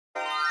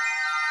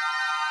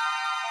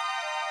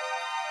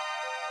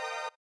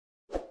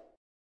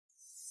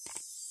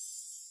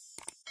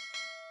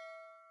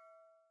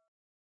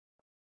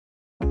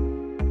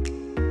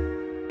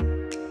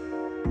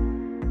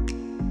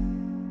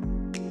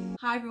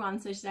Hi everyone,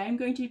 so today I'm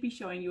going to be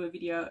showing you a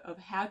video of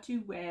how to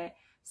wear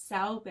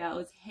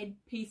Salbelle's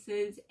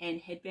headpieces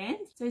and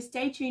headbands. So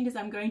stay tuned as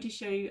I'm going to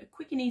show you a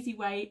quick and easy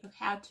way of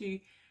how to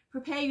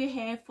prepare your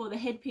hair for the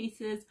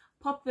headpieces,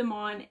 pop them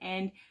on,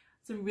 and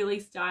some really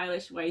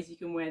stylish ways you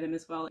can wear them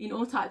as well in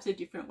all types of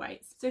different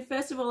ways. So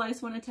first of all, I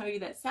just want to tell you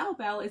that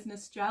Salbelle is an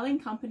Australian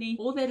company.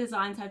 All their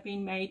designs have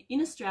been made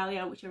in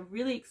Australia, which are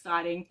really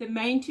exciting. The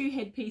main two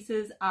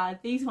headpieces are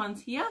these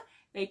ones here.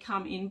 They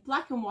come in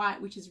black and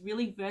white, which is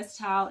really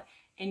versatile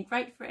and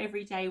great for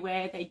everyday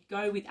wear. They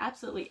go with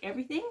absolutely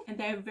everything, and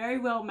they're very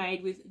well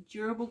made with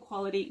durable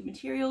quality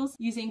materials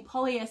using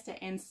polyester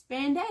and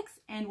spandex.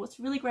 And what's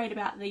really great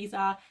about these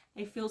are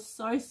they feel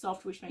so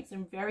soft, which makes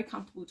them very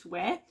comfortable to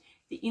wear.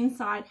 The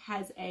inside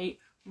has a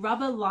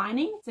rubber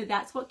lining, so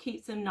that's what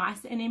keeps them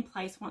nice and in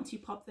place once you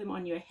pop them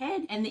on your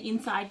head. And the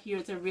inside here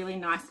is a really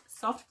nice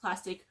soft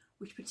plastic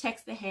which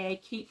protects the hair,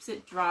 keeps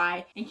it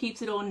dry, and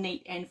keeps it all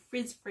neat and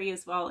frizz-free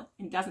as well,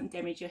 and doesn't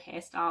damage your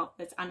hairstyle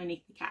that's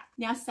underneath the cap.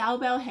 Now,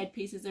 Salbelle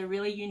headpieces are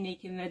really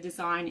unique in their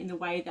design in the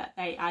way that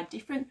they are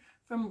different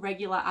from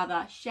regular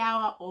other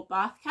shower or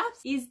bath caps,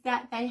 is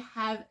that they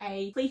have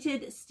a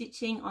pleated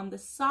stitching on the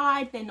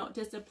side. They're not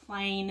just a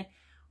plain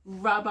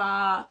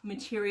rubber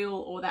material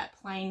or that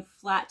plain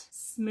flat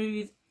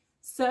smooth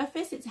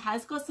surface. It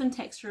has got some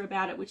texture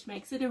about it, which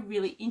makes it a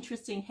really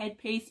interesting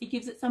headpiece. It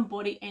gives it some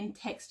body and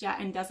texture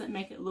and doesn't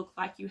make it look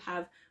like you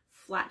have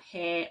flat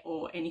hair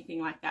or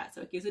anything like that.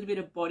 So it gives it a bit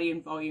of body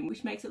and volume,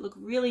 which makes it look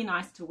really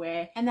nice to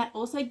wear. And that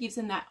also gives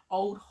them that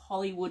old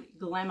Hollywood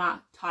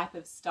glamour type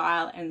of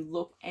style and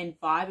look and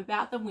vibe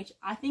about them, which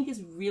I think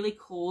is really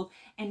cool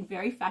and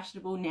very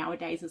fashionable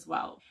nowadays as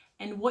well.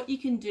 And what you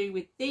can do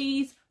with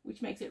these,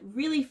 which makes it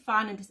really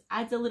fun and just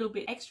adds a little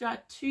bit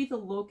extra to the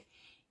look,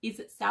 is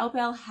that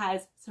Salbelle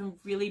has some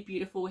really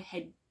beautiful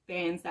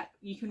headbands that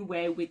you can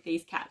wear with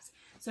these caps.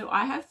 So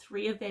I have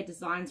 3 of their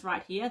designs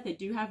right here. They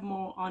do have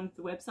more on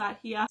the website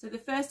here. So the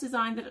first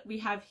design that we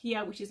have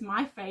here, which is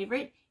my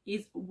favorite,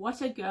 is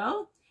What a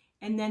Girl.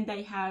 And then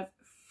they have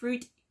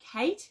Fruit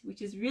Kate,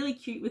 which is really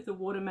cute with the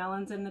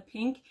watermelons and the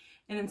pink.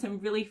 And then some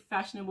really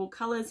fashionable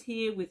colors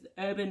here with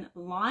urban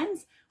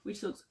lines,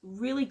 which looks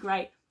really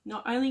great,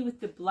 not only with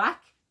the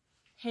black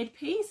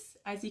headpiece,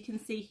 as you can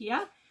see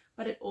here,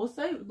 but it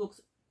also looks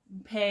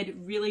paired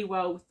really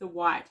well with the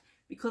white.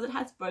 Because it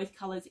has both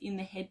colors in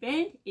the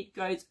headband, it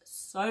goes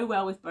so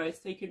well with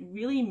both, so you can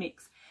really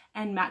mix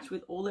and match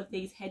with all of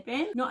these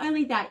headbands. Not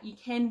only that, you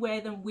can wear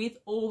them with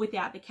or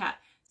without the cap.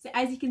 So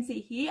as you can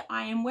see here,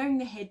 I am wearing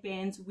the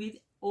headbands with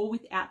or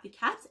without the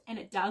caps, and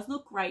it does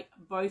look great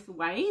both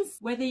ways.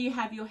 Whether you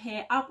have your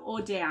hair up or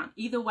down,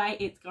 either way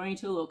it's going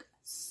to look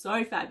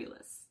so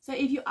fabulous. So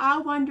if you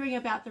are wondering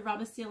about the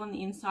rubber seal on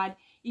the inside,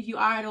 if you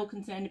are at all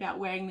concerned about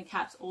wearing the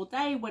caps all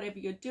day, whatever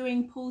you're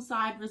doing,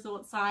 poolside,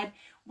 resort side,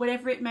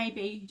 whatever it may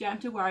be, you don't have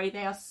to worry.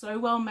 They are so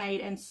well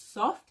made and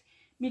soft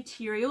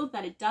material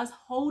that it does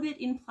hold it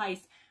in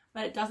place,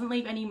 but it doesn't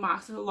leave any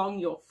marks along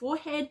your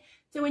forehead.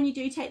 So when you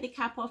do take the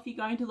cap off, you're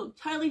going to look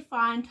totally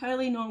fine,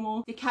 totally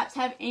normal. The caps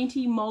have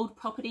anti-mold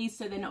properties,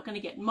 so they're not going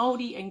to get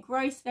moldy and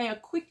gross. They are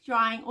quick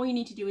drying. All you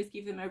need to do is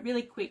give them a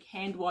really quick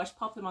hand wash,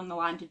 pop them on the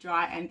line to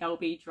dry, and they'll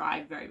be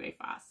dry very, very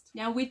fast.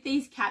 Now with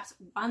these caps,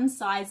 one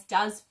size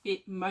does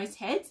fit most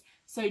heads,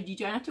 so you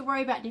don't have to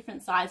worry about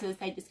different sizes.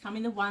 They just come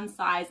in the one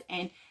size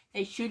and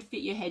they should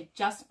fit your head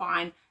just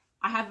fine.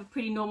 I have a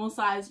pretty normal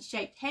size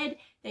shaped head.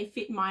 They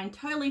fit mine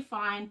totally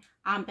fine.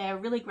 They're a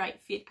really great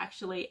fit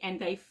actually, and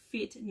they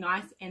fit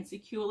nice and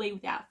securely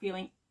without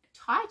feeling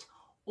tight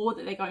or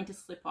that they're going to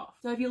slip off.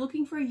 So if you're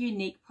looking for a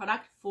unique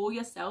product for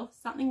yourself,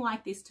 something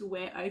like this to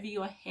wear over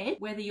your head,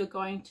 whether you're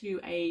going to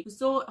a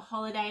resort, a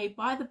holiday,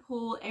 by the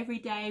pool,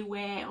 everyday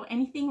wear, or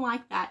anything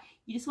like that,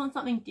 you just want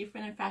something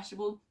different and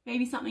fashionable,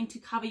 maybe something to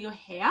cover your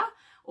hair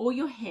or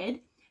your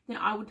head, then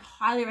I would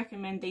highly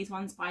recommend these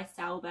ones by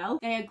Salbelle.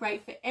 They are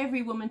great for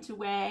every woman to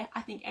wear.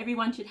 I think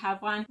everyone should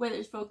have one, whether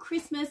it's for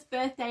Christmas,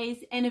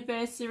 birthdays,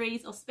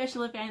 anniversaries, or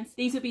special events.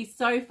 These would be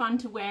so fun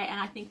to wear, and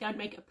I think they would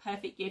make a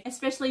perfect gift.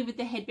 Especially with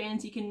the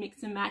headbands, you can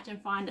mix and match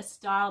and find a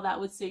style that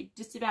would suit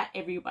just about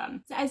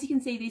everyone. So as you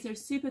can see, these are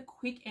super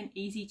quick and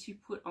easy to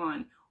put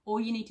on.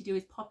 All you need to do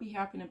is pop your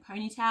hair up in a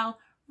ponytail,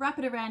 wrap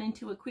it around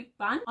into a quick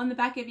bun on the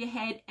back of your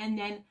head, and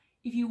then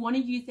if you want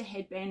to use the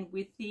headband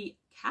with the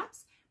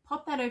caps,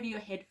 pop that over your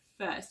head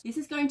first. This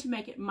is going to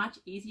make it much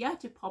easier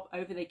to pop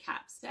over the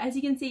caps. So as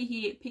you can see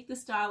here, pick the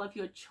style of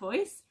your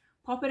choice,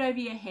 pop it over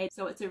your head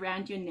so it's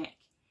around your neck.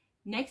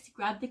 Next,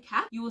 grab the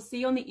cap. You will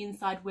see on the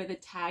inside where the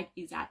tag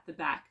is at the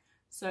back.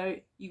 So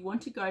you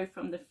want to go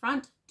from the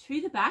front to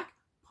the back,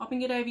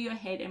 popping it over your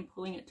head and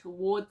pulling it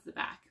towards the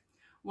back.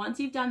 Once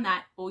you've done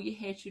that, all your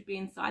hair should be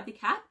inside the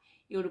cap.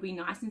 It will be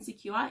nice and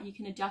secure. You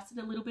can adjust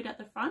it a little bit at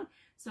the front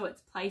so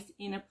it's placed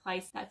in a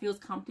place that feels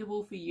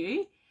comfortable for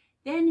you.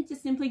 Then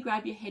just simply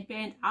grab your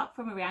headband up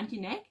from around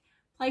your neck,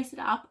 place it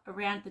up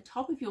around the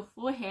top of your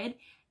forehead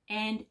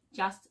and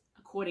just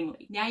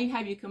accordingly. Now you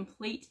have your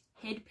complete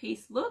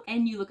headpiece look,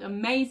 and you look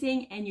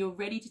amazing and you're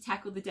ready to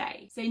tackle the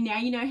day. So now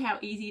you know how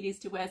easy it is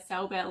to wear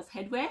Salbelle's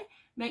headwear.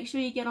 Make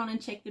sure you get on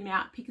and check them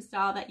out, pick a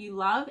style that you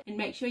love, and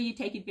make sure you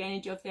take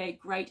advantage of their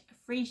great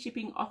free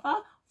shipping offer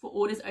for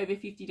orders over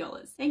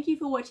 $50. Thank you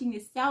for watching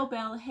this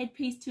Salbelle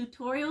headpiece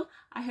tutorial.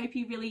 I hope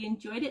you really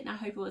enjoyed it and I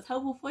hope it was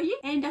helpful for you,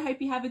 and I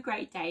hope you have a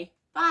great day.